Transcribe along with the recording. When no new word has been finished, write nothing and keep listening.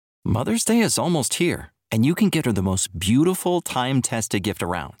Mother's Day is almost here, and you can get her the most beautiful time-tested gift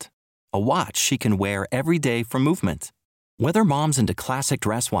around. A watch she can wear every day from Movement. Whether mom's into classic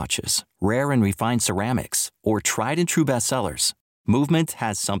dress watches, rare and refined ceramics, or tried and true bestsellers, Movement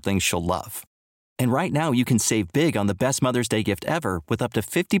has something she'll love. And right now you can save big on the best Mother's Day gift ever with up to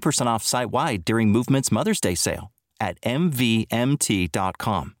 50% off site-wide during Movement's Mother's Day sale at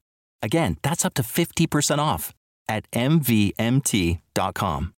MVMT.com. Again, that's up to 50% off at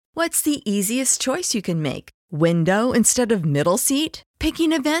MVMT.com. What's the easiest choice you can make? Window instead of middle seat?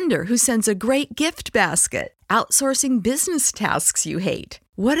 Picking a vendor who sends a great gift basket? Outsourcing business tasks you hate?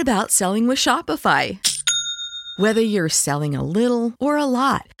 What about selling with Shopify? Whether you're selling a little or a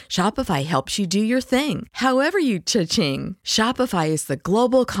lot, Shopify helps you do your thing, however you cha-ching. Shopify is the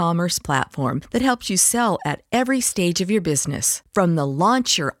global commerce platform that helps you sell at every stage of your business. From the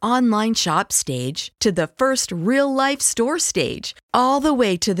launch your online shop stage to the first real-life store stage, all the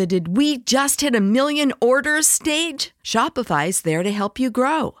way to the did we just hit 1 million orders stage. Shopify's there to help you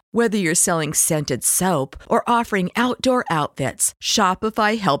grow. Whether you're selling scented soap or offering outdoor outfits,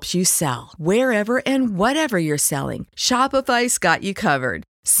 Shopify helps you sell. Wherever and whatever you're selling, Shopify's got you covered.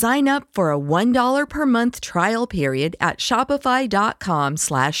 Sign up for a $1 per month trial period at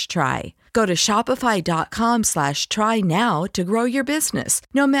shopify.com/try. Go to shopify.com/try now to grow your business,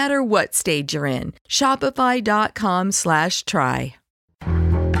 no matter what stage you're in. Shopify.com/try.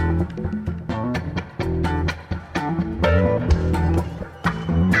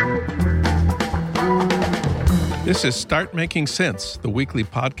 This is Start Making Sense, the weekly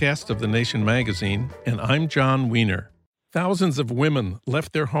podcast of The Nation magazine, and I'm John Wiener. Thousands of women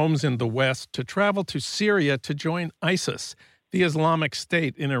left their homes in the West to travel to Syria to join ISIS, the Islamic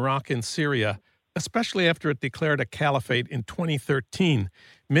State in Iraq and Syria, especially after it declared a caliphate in 2013.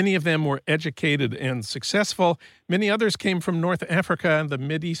 Many of them were educated and successful. Many others came from North Africa and the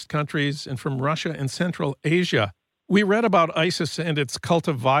Mideast countries and from Russia and Central Asia. We read about ISIS and its cult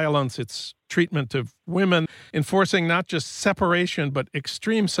of violence, its treatment of women, enforcing not just separation, but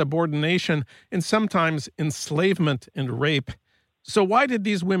extreme subordination and sometimes enslavement and rape. So why did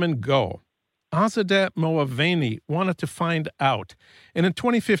these women go? Azadeh Moaveni wanted to find out. And in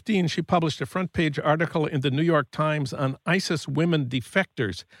 2015, she published a front-page article in the New York Times on ISIS women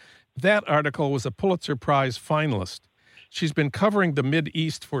defectors. That article was a Pulitzer Prize finalist. She's been covering the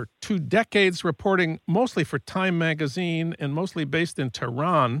Mideast for 2 decades, reporting mostly for Time magazine and mostly based in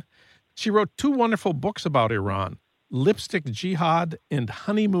Tehran. She wrote 2 wonderful books about Iran, Lipstick Jihad and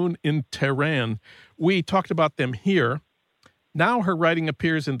Honeymoon in Tehran. We talked about them here. Now her writing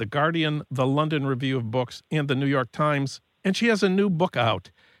appears in The Guardian, the London Review of Books, and the New York Times, and she has a new book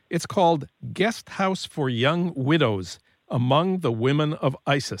out. It's called Guest House for Young Widows, Among the Women of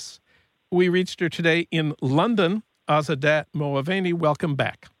ISIS. We reached her today in London. Azadeh Moaveni, welcome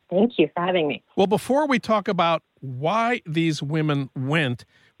back. Thank you for having me. Well, before we talk about why these women went,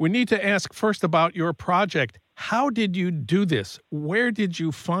 we need to ask first about your project. How did you do this? Where did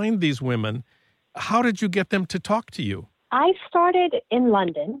you find these women? How did you get them to talk to you? I started in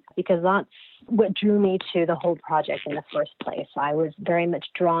London because that's what drew me to the whole project in the first place. I was very much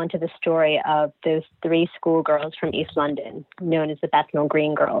drawn to the story of those 3 schoolgirls from East London, known as the Bethnal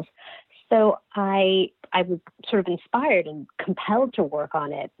Green Girls. So I was sort of inspired and compelled to work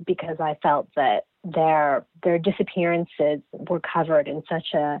on it because I felt that their disappearances were covered in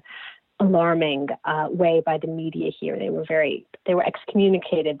such a alarming way by the media here. They were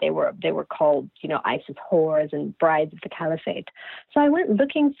excommunicated. They were called, ISIS whores and brides of the caliphate. So I went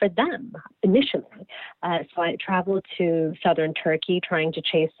looking for them initially. So I traveled to southern Turkey trying to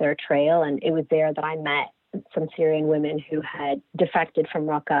chase their trail, and it was there that I met some Syrian women who had defected from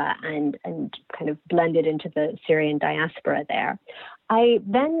Raqqa and kind of blended into the Syrian diaspora there. I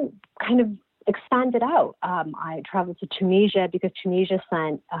then kind of expanded out. I traveled to Tunisia because Tunisia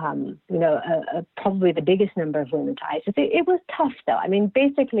sent, probably the biggest number of women to ISIS. It was tough, though. I mean,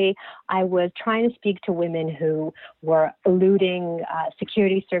 basically, I was trying to speak to women who were eluding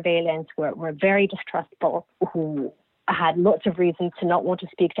security surveillance, were very distrustful, who had lots of reasons to not want to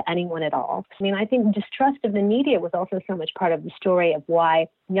speak to anyone at all. I mean, I think distrust of the media was also so much part of the story of why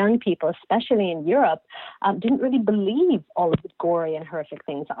young people, especially in Europe, didn't really believe all of the gory and horrific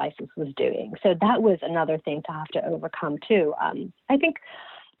things that ISIS was doing. So that was another thing to have to overcome, too. I think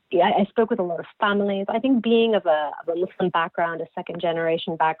I spoke with a lot of families. I think being of a Muslim background, a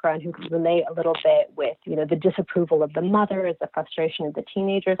second-generation background who could relate a little bit with, the disapproval of the mothers, the frustration of the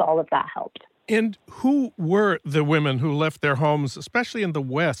teenagers, all of that helped. And who were the women who left their homes, especially in the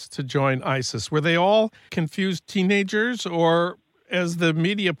West, to join ISIS? Were they all confused teenagers, or, as the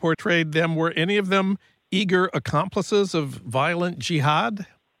media portrayed them, were any of them eager accomplices of violent jihad?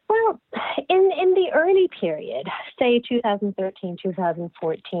 Well, the early period, say 2013,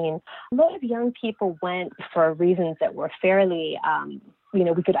 2014, a lot of young people went for reasons that were fairly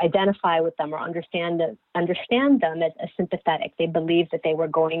we could identify with them or understand them as sympathetic. They believed that they were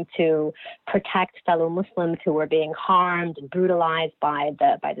going to protect fellow Muslims who were being harmed and brutalized by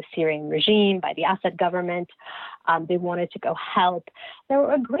the Syrian regime, by the Assad government. They wanted to go help. There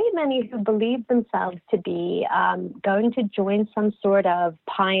were a great many who believed themselves to be going to join some sort of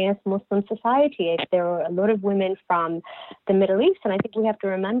pious Muslim society. There were a lot of women from the Middle East, and I think we have to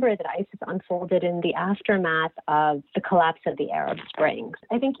remember that ISIS unfolded in the aftermath of the collapse of the Arab Spring.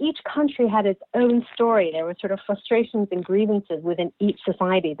 I think each country had its own story. There were sort of frustrations and grievances within each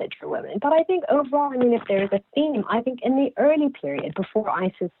society that drew women. But I think overall, if there is a theme, I think in the early period, before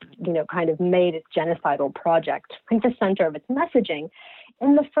ISIS, kind of made its genocidal project the center of its messaging,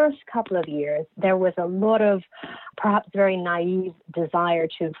 in the first couple of years, there was a lot of perhaps very naive desire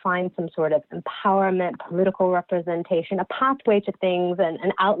to find some sort of empowerment, political representation, a pathway to things, and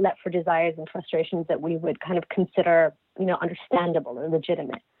an outlet for desires and frustrations that we would kind of consider, understandable and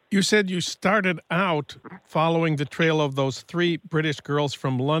legitimate. You said you started out following the trail of those three British girls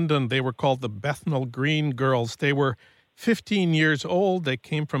from London. They were called the Bethnal Green Girls. They were 15 years old. They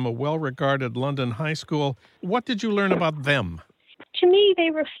came from a well-regarded London high school. What did you learn about them? To me, they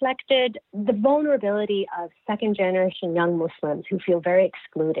reflected the vulnerability of second-generation young Muslims who feel very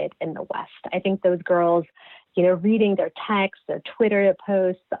excluded in the West. I think those girls, reading their texts, their Twitter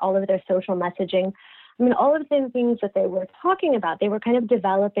posts, all of their social messaging, all of the things that they were talking about, they were kind of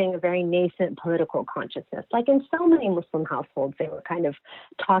developing a very nascent political consciousness. Like in so many Muslim households, they were kind of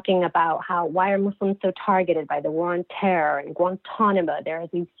talking about why are Muslims so targeted by the war on terror and Guantanamo? There are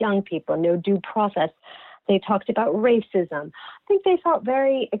these young people, no due process. They talked about racism. I think they felt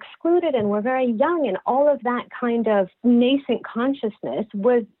very excluded and were very young, and all of that kind of nascent consciousness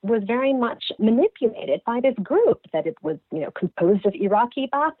was very much manipulated by this group, that it was, composed of Iraqi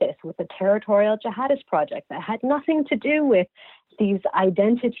Ba'athists with a territorial jihadist project that had nothing to do with these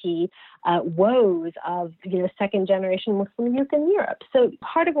identity woes of, second-generation Muslim youth in Europe. So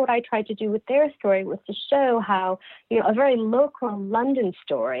part of what I tried to do with their story was to show how, a very local London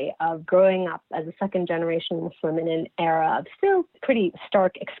story of growing up as a second-generation Muslim in an era of still pretty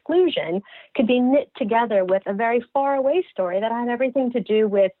stark exclusion could be knit together with a very far-away story that had everything to do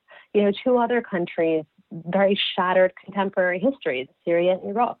with, two other countries' very shattered contemporary histories, Syria and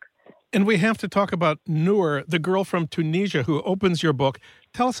Iraq. And we have to talk about Noor, the girl from Tunisia who opens your book.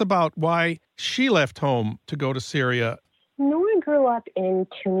 Tell us about why she left home to go to Syria. Noor grew up in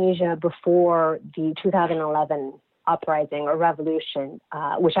Tunisia before the 2011 uprising or revolution,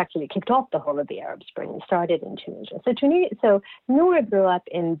 which actually kicked off the whole of the Arab Spring and started in Tunisia. So Noor grew up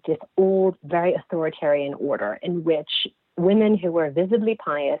in this old, very authoritarian order in which women who were visibly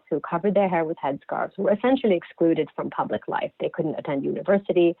pious, who covered their hair with headscarves, were essentially excluded from public life. They couldn't attend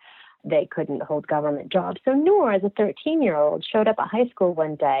university. They couldn't hold government jobs. So Noor, as a 13-year-old, showed up at high school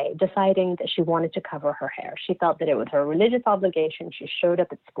one day deciding that she wanted to cover her hair. She felt that it was her religious obligation. She showed up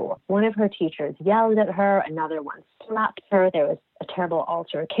at school. One of her teachers yelled at her. Another one slapped her. There was a terrible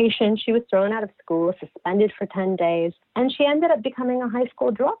altercation. She was thrown out of school, suspended for 10 days. And she ended up becoming a high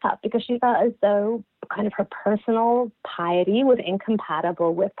school dropout because she felt as though kind of her personal piety was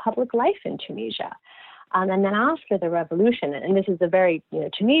incompatible with public life in Tunisia. And then after the revolution, and this is a very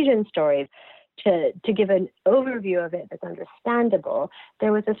Tunisian story, to give an overview of it that's understandable,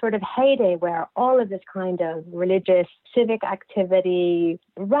 there was a sort of heyday where all of this kind of religious, civic activity,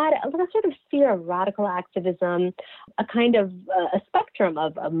 a sort of sphere of radical activism, a kind of a spectrum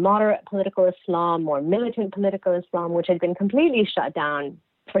of moderate political Islam or militant political Islam, which had been completely shut down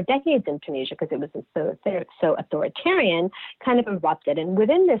for decades in Tunisia because it was so authoritarian, kind of erupted. And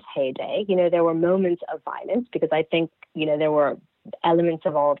within this heyday, there were moments of violence because I think, there were elements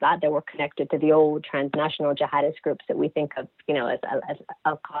of all of that were connected to the old transnational jihadist groups that we think of, as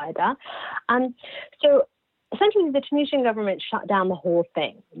Al-Qaeda. So essentially the Tunisian government shut down the whole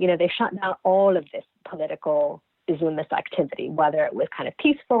thing. They shut down all of this political Islamist activity, whether it was kind of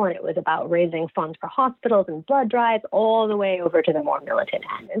peaceful and it was about raising funds for hospitals and blood drives, all the way over to the more militant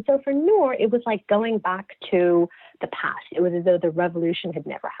end. And so for Noor, it was like going back to the past. It was as though the revolution had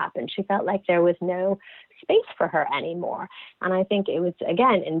never happened. She felt like there was no space for her anymore. And I think it was,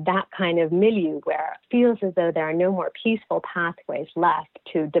 again, in that kind of milieu where it feels as though there are no more peaceful pathways left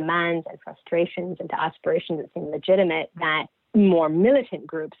to demands and frustrations and to aspirations that seem legitimate, that more militant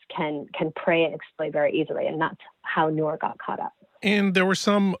groups can prey and exploit very easily. And that's how Noor got caught up. And there were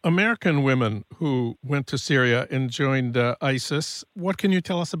some American women who went to Syria and joined ISIS. What can you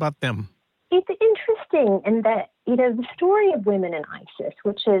tell us about them? It's interesting interesting in that, the story of women in ISIS,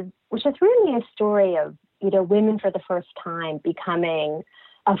 which is really a story of, women for the first time becoming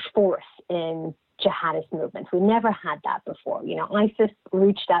a force in jihadist movements. We never had that before. ISIS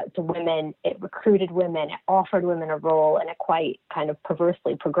reached out to women, it recruited women, it offered women a role in a quite kind of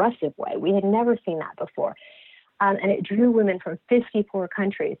perversely progressive way. We had never seen that before. And it drew women from 54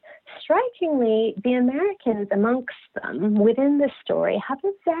 countries. Strikingly, the Americans amongst them within this story have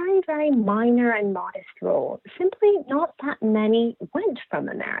a very, very minor and modest role. Simply not that many went from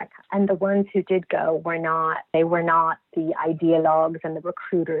America. And the ones who did go were not the ideologues and the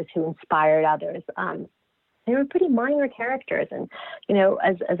recruiters who inspired others. They were pretty minor characters. And,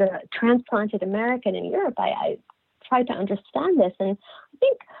 as a transplanted American in Europe, I tried to understand this. And I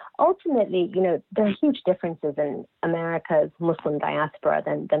think ultimately, there are huge differences in America's Muslim diaspora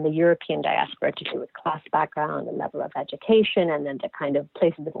than the European diaspora to do with class background and level of education and then the kind of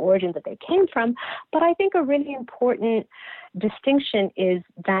places of origin that they came from. But I think a really important distinction is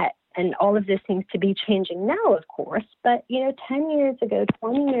that, and all of this seems to be changing now, of course, but, 10 years ago,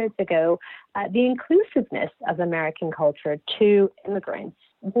 20 years ago, the inclusiveness of American culture to immigrants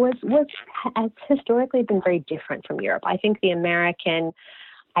has historically been very different from Europe. I think the American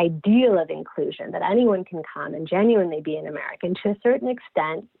ideal of inclusion, that anyone can come and genuinely be an American, to a certain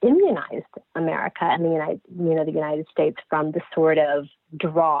extent immunized America and the United States from the sort of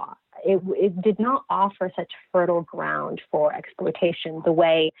draw. It did not offer such fertile ground for exploitation the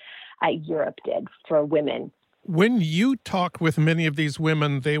way Europe did for women. When you talked with many of these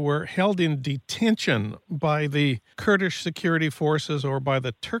women, they were held in detention by the Kurdish security forces or by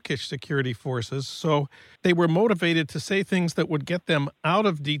the Turkish security forces. So they were motivated to say things that would get them out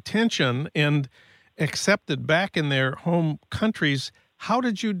of detention and accepted back in their home countries. How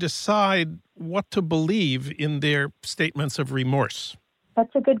did you decide what to believe in their statements of remorse?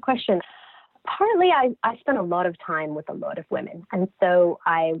 That's a good question. Partly, I spent a lot of time with a lot of women. And so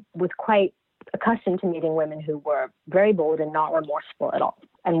I was quite accustomed to meeting women who were very bold and not remorseful at all,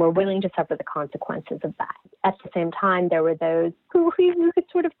 and were willing to suffer the consequences of that. At the same time, there were those who you could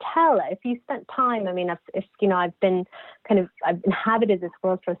sort of tell if you spent time. I mean, if I've inhabited this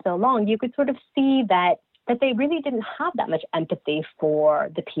world for so long, you could sort of see that they really didn't have that much empathy for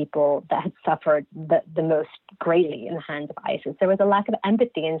the people that had suffered the most greatly in the hands of ISIS. There was a lack of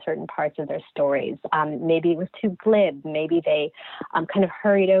empathy in certain parts of their stories. Maybe it was too glib. Maybe they kind of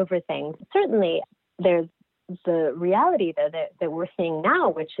hurried over things. Certainly, there's the reality, though, that we're seeing now,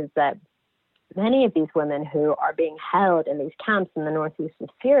 which is that many of these women who are being held in these camps in the northeast of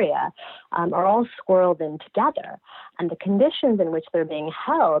Syria are all swirled in together. And the conditions in which they're being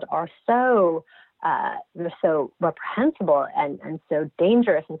held are they're so reprehensible and so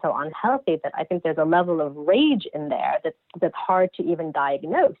dangerous and so unhealthy that I think there's a level of rage in there that's hard to even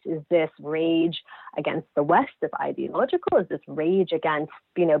diagnose. Is this rage against the West that's ideological? Is this rage against,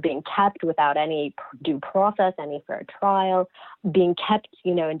 being kept without any due process, any fair trial, being kept,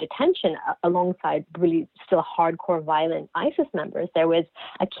 in detention alongside really still hardcore violent ISIS members? There was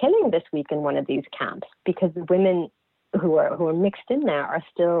a killing this week in one of these camps because the women who are mixed in there are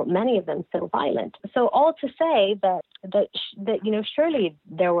still, many of them, still violent. So all to say that surely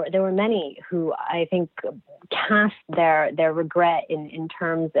there were many who I think cast their regret in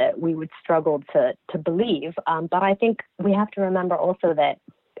terms that we would struggle to believe. But I think we have to remember also that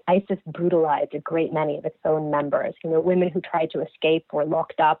ISIS brutalized a great many of its own members. Women who tried to escape were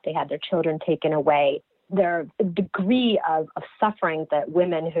locked up. They had their children taken away. Their degree of suffering that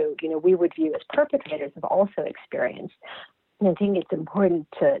women who, we would view as perpetrators have also experienced. And I think it's important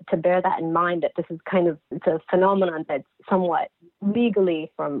to bear that in mind, that this is it's a phenomenon that's somewhat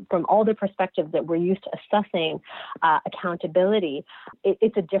legally, from all the perspectives that we're used to assessing accountability,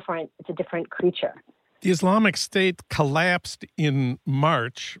 it's a different creature. The Islamic State collapsed in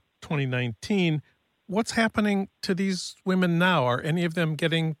March 2019. What's happening to these women now? Are any of them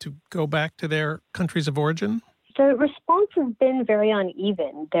getting to go back to their countries of origin? The response has been very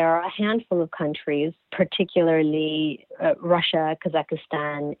uneven. There are a handful of countries, particularly Russia,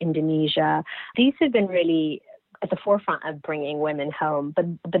 Kazakhstan, Indonesia. These have been really at the forefront of bringing women home.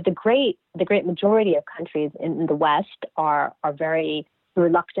 But the great majority of countries in the West are very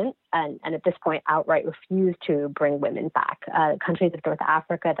reluctant and at this point outright refuse to bring women back. Countries of North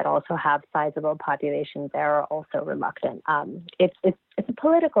Africa that also have sizable populations there are also reluctant. It's a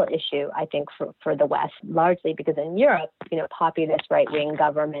political issue, I think, for the West, largely because in Europe, populist right-wing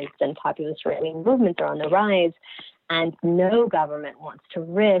governments and populist right-wing movements are on the rise, and no government wants to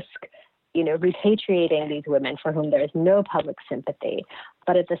risk repatriating these women for whom there is no public sympathy,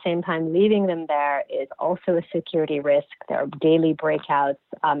 but at the same time, leaving them there is also a security risk. There are daily breakouts.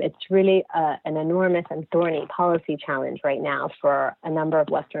 It's really an enormous and thorny policy challenge right now for a number of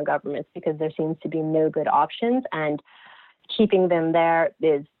Western governments because there seems to be no good options, and keeping them there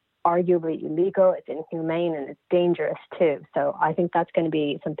is arguably illegal, it's inhumane, and it's dangerous too. So I think that's going to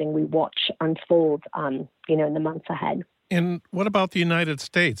be something we watch unfold, in the months ahead. And what about the United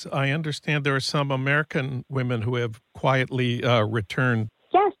States? I understand there are some American women who have quietly returned.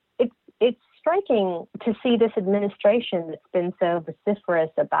 Yes, it's striking to see this administration that's been so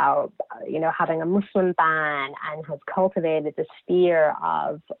vociferous about, having a Muslim ban and has cultivated this fear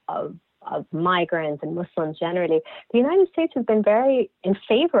of migrants and Muslims generally. The United States has been very in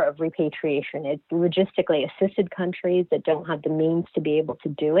favor of repatriation. It's logistically assisted countries that don't have the means to be able to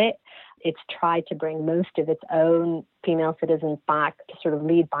do it. It's tried to bring most of its own female citizens back to sort of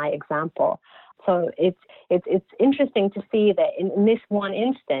lead by example. So it's interesting to see that in this one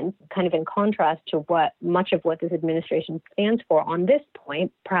instance, kind of in contrast to what much of what this administration stands for on this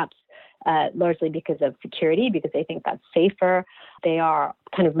point, perhaps largely because of security, because they think that's safer, they are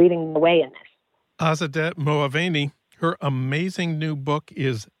kind of leading the way in this. Azadeh Moaveni, her amazing new book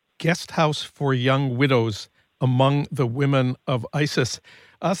is Guest House for Young Widows Among the Women of ISIS.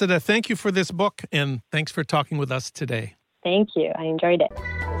 Azadeh, thank you for this book, and thanks for talking with us today. Thank you. I enjoyed it.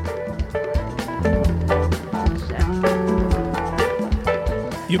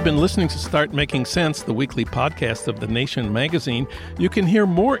 You've been listening to Start Making Sense, the weekly podcast of The Nation magazine. You can hear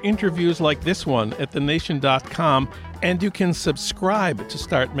more interviews like this one at thenation.com, and you can subscribe to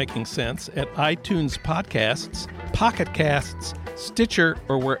Start Making Sense at iTunes Podcasts, Pocket Casts, Stitcher,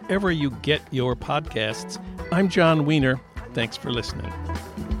 or wherever you get your podcasts. I'm John Wiener. Thanks for listening.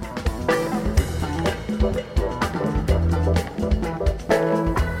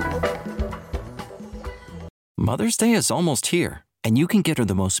 Mother's Day is almost here, and you can get her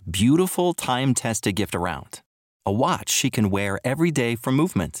the most beautiful time-tested gift around. A watch she can wear every day from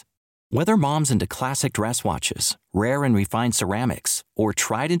Movement. Whether mom's into classic dress watches, rare and refined ceramics, or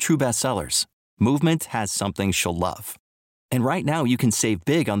tried-and-true bestsellers, Movement has something she'll love. And right now, you can save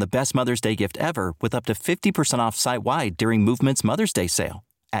big on the best Mother's Day gift ever with up to 50% off site-wide during Movement's Mother's Day sale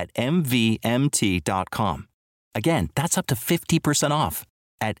at mvmt.com. Again, that's up to 50% off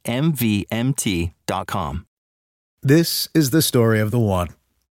at mvmt.com. This is the story of the one.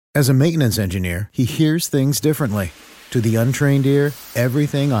 As a maintenance engineer, he hears things differently. To the untrained ear,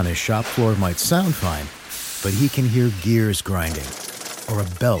 everything on his shop floor might sound fine, but he can hear gears grinding or a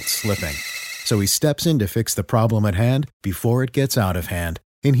belt slipping. So he steps in to fix the problem at hand before it gets out of hand.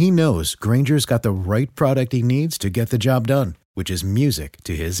 And he knows Grainger's got the right product he needs to get the job done, which is music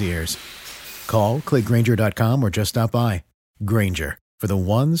to his ears. Call, click Grainger.com, or just stop by. Grainger, for the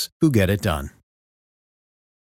ones who get it done.